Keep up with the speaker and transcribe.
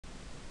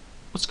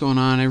What's going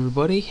on,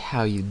 everybody?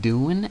 How you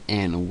doing?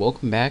 And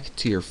welcome back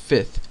to your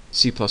 5th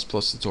C++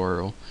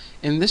 tutorial.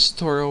 In this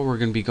tutorial we're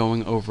going to be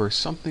going over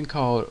something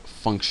called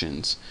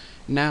functions.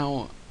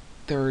 Now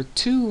there are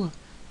two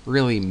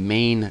really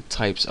main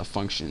types of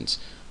functions.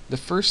 The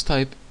first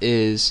type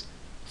is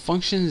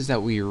functions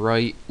that we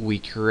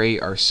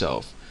create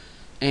ourselves.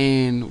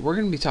 And we're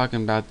going to be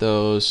talking about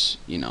those,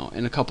 in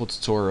a couple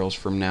tutorials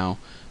from now.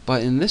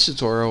 But in this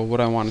tutorial,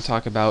 what I want to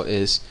talk about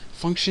is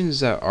functions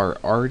that are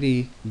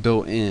already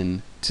built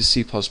in to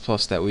C++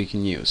 that we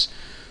can use.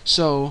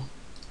 So,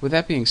 with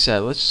that being said,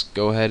 let's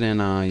go ahead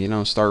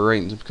and start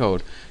writing some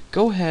code.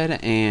 Go ahead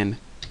and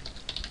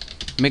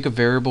make a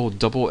variable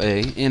double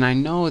A, and I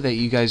know that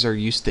you guys are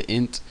used to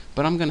int,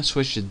 but I'm going to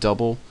switch to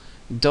double.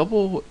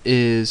 Double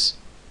is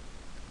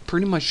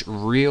pretty much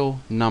real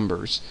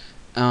numbers.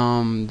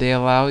 They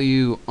allow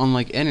you,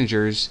 unlike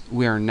integers,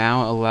 we are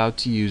now allowed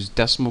to use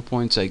decimal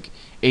points like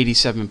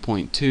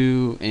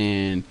 87.2,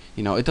 and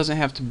it doesn't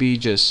have to be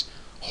just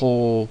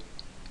whole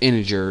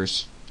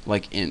integers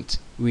like int.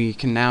 We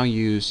can now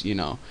use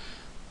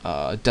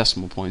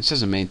decimal points.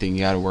 That's the main thing you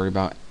got to worry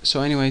about.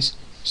 So anyways,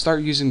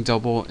 start using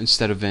double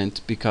instead of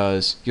int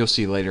because you'll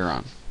see later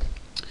on.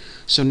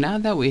 So now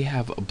that we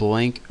have a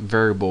blank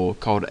variable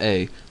called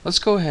a, let's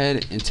go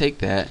ahead and take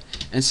that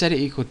and set it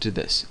equal to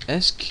this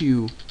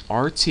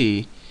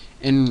sqrt,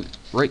 and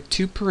write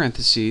two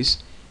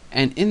parentheses,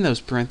 and in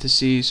those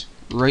parentheses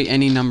write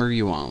any number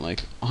you want,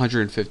 like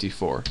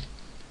 154.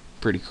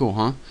 Pretty cool,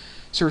 huh?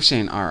 So we're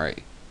saying,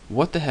 alright,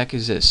 what the heck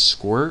is this?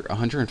 Squirt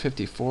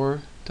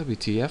 154?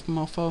 WTF,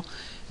 mofo?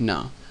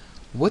 No.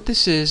 What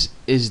this is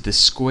the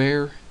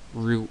square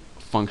root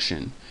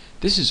function.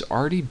 This is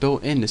already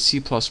built into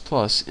C++,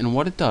 and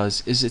what it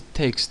does is it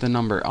takes the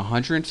number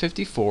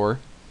 154,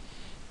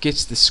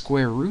 gets the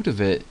square root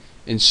of it,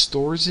 and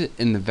stores it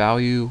in the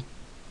value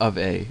of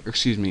a, or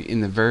excuse me,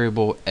 in the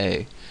variable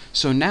a.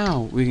 So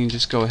now we can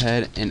just go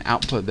ahead and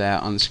output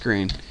that on the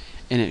screen,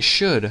 and it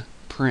should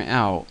print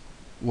out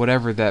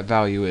whatever that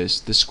value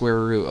is, the square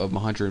root of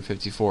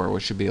 154,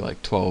 which should be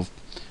like 12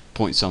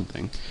 point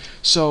something.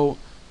 So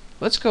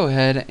let's go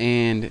ahead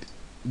and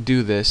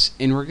do this,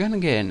 and we're gonna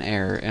get an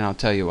error, and I'll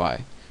tell you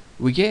why.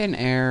 We get an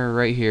error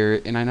right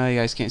here, and I know you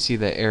guys can't see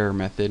the error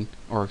method,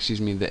 or excuse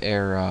me, the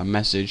error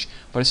message,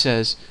 but it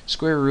says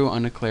square root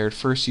undeclared,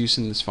 first use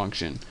in this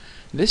function.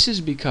 This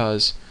is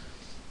because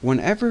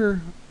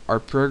whenever our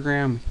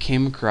program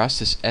came across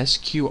this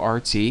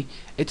sqrt,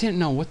 it didn't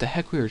know what the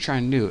heck we were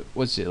trying to do.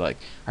 What's it like?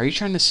 Are you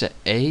trying to set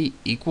a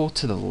equal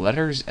to the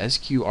letters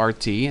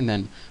sqrt and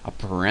then a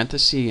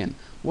parenthesis, and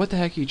what the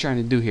heck are you trying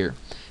to do here?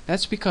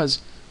 That's because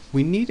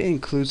we need to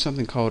include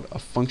something called a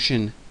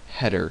function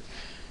header.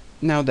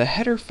 Now the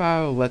header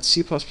file lets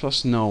C++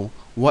 know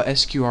what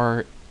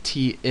sqrt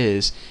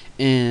is,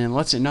 and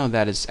lets it know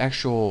that it's an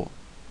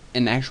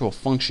actual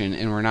function,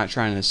 and we're not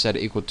trying to set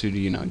it equal to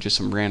just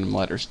some random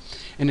letters.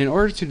 And in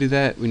order to do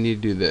that, we need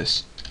to do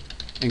this: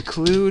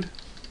 include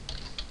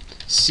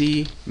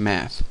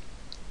cmath.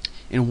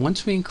 And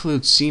once we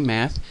include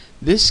cmath,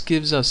 this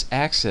gives us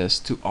access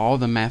to all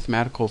the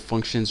mathematical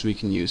functions we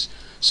can use.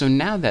 So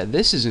now that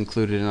this is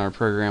included in our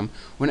program,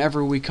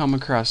 whenever we come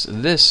across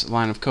this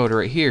line of code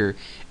right here,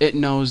 it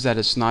knows that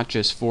it's not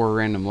just 4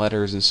 random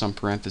letters and some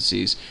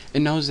parentheses.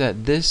 It knows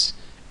that this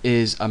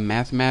is a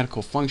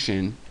mathematical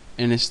function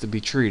and is to be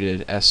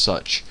treated as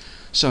such.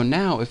 So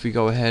now if we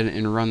go ahead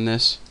and run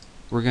this,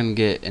 we're going to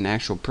get an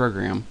actual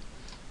program,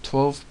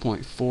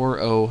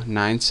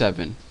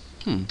 12.4097.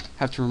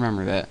 Have to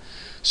remember that.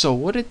 So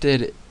what it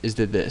did is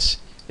this: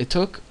 it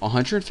took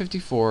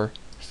 154,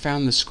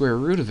 found the square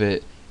root of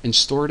it, and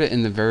stored it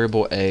in the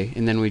variable a,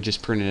 and then we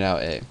just printed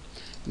out a.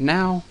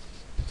 Now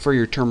for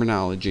your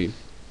terminology,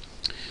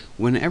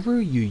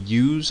 whenever you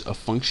use a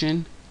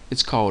function,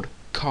 it's called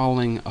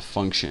calling a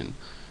function.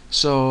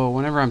 So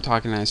whenever I'm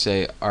talking, I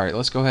say, alright,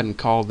 let's go ahead and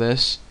call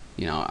this.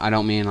 I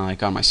don't mean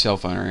like on my cell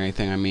phone or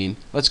anything. I mean,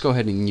 let's go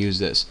ahead and use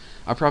this.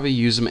 I'll probably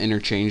use them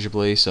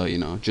interchangeably, so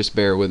just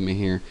bear with me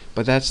here.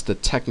 But that's the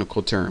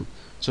technical term.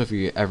 So if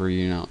you ever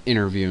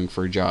interviewing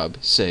for a job,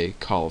 say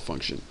call a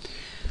function.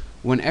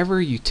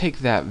 Whenever you take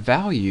that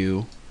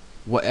value,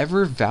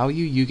 whatever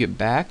value you get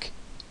back,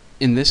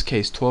 in this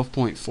case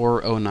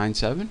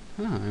 12.4097,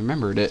 I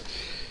remembered it,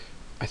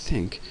 I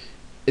think,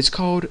 it's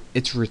called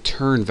its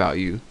return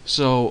value.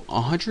 So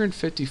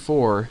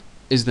 154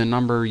 is the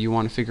number you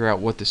want to figure out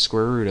what the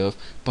square root of,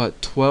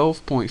 but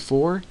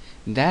 12.4,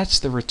 that's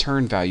the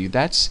return value.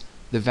 That's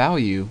the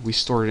value we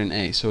stored in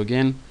a. So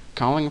again,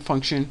 calling a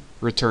function,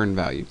 return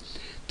value.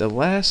 The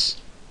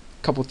last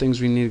couple things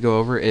we need to go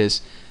over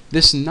is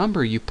this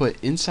number you put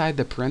inside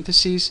the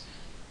parentheses.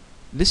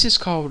 This is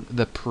called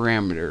the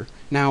parameter.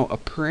 Now a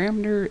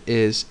parameter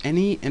is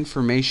any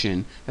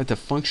information that the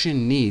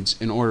function needs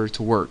in order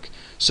to work.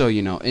 So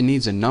it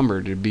needs a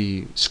number to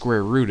be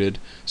square rooted,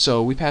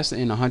 so we pass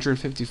in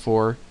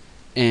 154,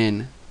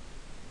 and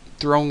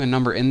throwing a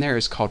number in there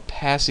is called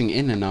passing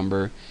in a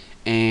number,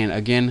 and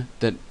again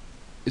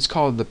it's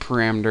called the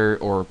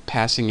parameter or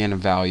passing in a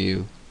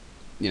value.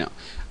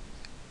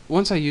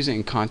 once I use it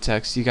in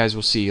context, you guys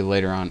will see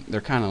later on they're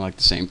kind of like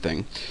the same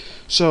thing.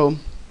 So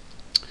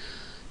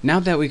now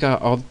that we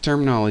got all the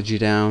terminology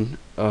down,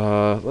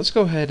 let's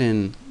go ahead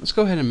and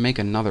make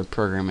another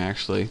program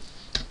actually.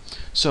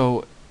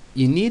 So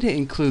you need to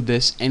include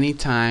this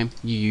anytime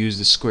you use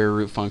the square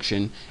root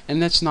function,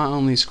 and that's not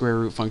only square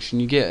root function,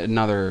 you get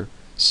another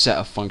set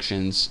of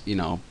functions, you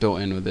know, built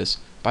in with this.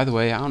 By the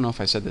way, I don't know if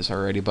I said this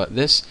already, but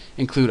this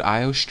include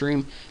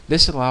IOStream.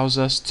 This allows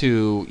us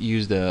to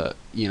use the,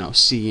 you know,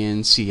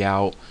 cin,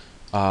 cout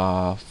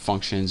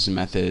functions,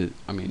 method.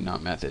 I mean,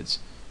 not methods.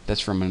 That's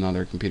from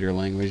another computer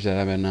language that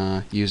I've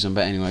been using.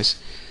 But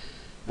anyways,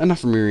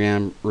 enough of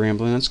me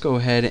rambling. Let's go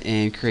ahead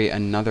and create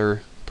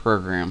another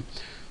program.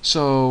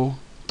 So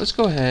let's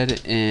go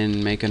ahead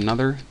and make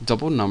another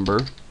double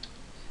number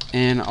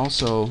and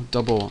also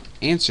double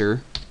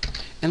answer,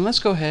 and let's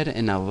go ahead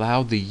and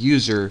allow the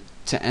user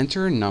to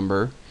enter a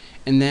number,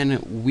 and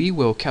then we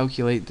will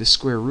calculate the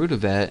square root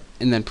of that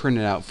and then print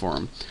it out for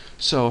them.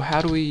 So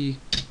how do we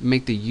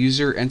make the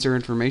user enter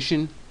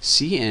information?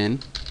 Cin,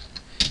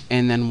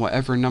 and then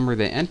whatever number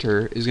they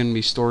enter is going to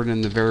be stored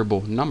in the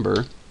variable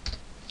number.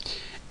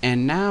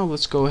 And now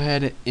let's go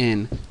ahead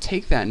and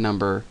take that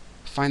number,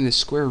 find the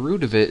square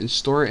root of it, and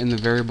store it in the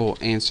variable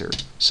answer.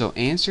 So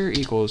answer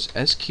equals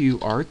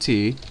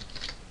sqrt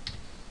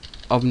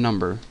of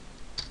number.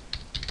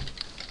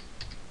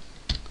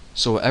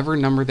 So whatever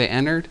number they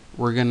entered,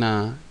 we're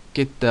gonna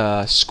get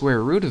the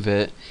square root of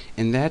it,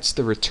 and that's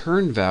the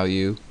return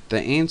value, the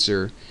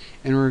answer,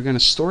 and we're gonna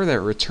store that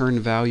return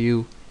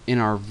value in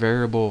our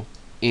variable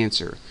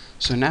answer.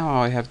 So now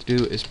all I have to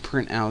do is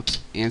print out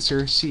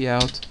answer,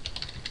 cout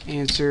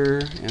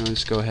answer, and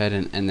let's go ahead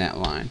and end that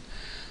line.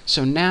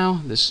 So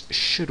now this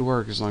should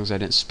work as long as I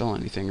didn't spell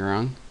anything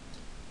wrong.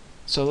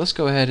 So let's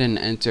go ahead and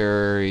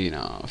enter, you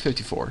know,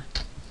 54.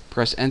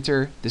 Press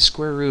enter. The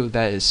square root of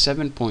that is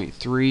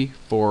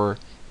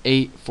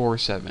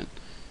 7.34847.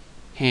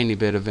 Handy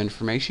bit of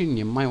information.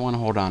 You might want to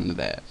hold on to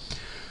that.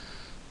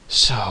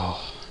 So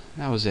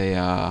that was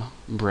a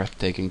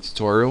breathtaking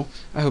tutorial.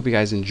 I hope you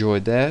guys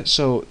enjoyed that.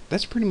 So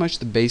that's pretty much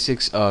the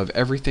basics of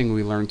everything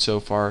we learned so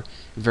far.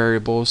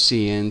 Variables,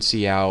 cin,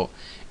 cout,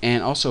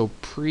 and also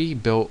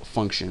pre-built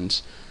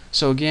functions.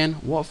 So again,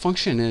 what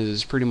function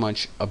is pretty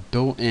much a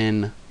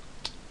built-in,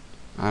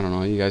 I don't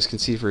know, you guys can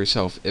see for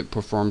yourself. It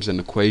performs an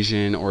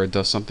equation or it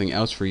does something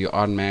else for you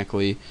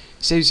automatically.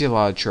 Saves you a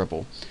lot of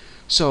trouble.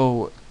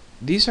 So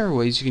these are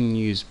ways you can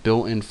use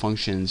built-in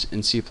functions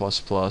in C++.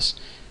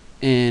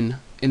 In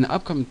the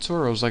upcoming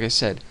tutorials, like I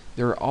said,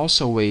 there are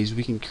also ways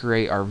we can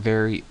create our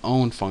very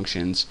own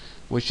functions,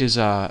 which is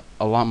a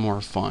lot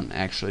more fun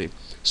actually.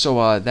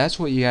 So that's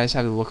what you guys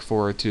have to look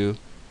forward to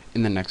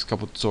in the next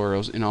couple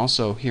tutorials, and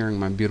also hearing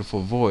my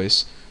beautiful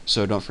voice.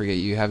 So don't forget,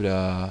 you have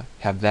to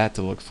have that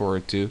to look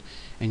forward to.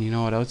 And you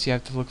know what else you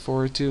have to look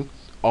forward to?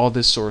 All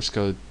this source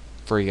code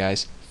for you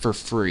guys for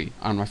free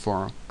on my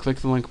forum. Click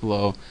the link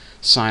below,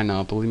 sign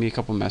up, leave me a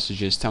couple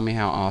messages, tell me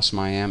how awesome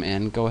I am,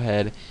 and go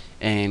ahead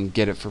and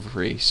get it for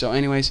free. So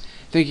anyways,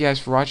 thank you guys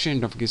for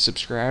watching. Don't forget to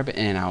subscribe,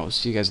 and I'll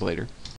see you guys later.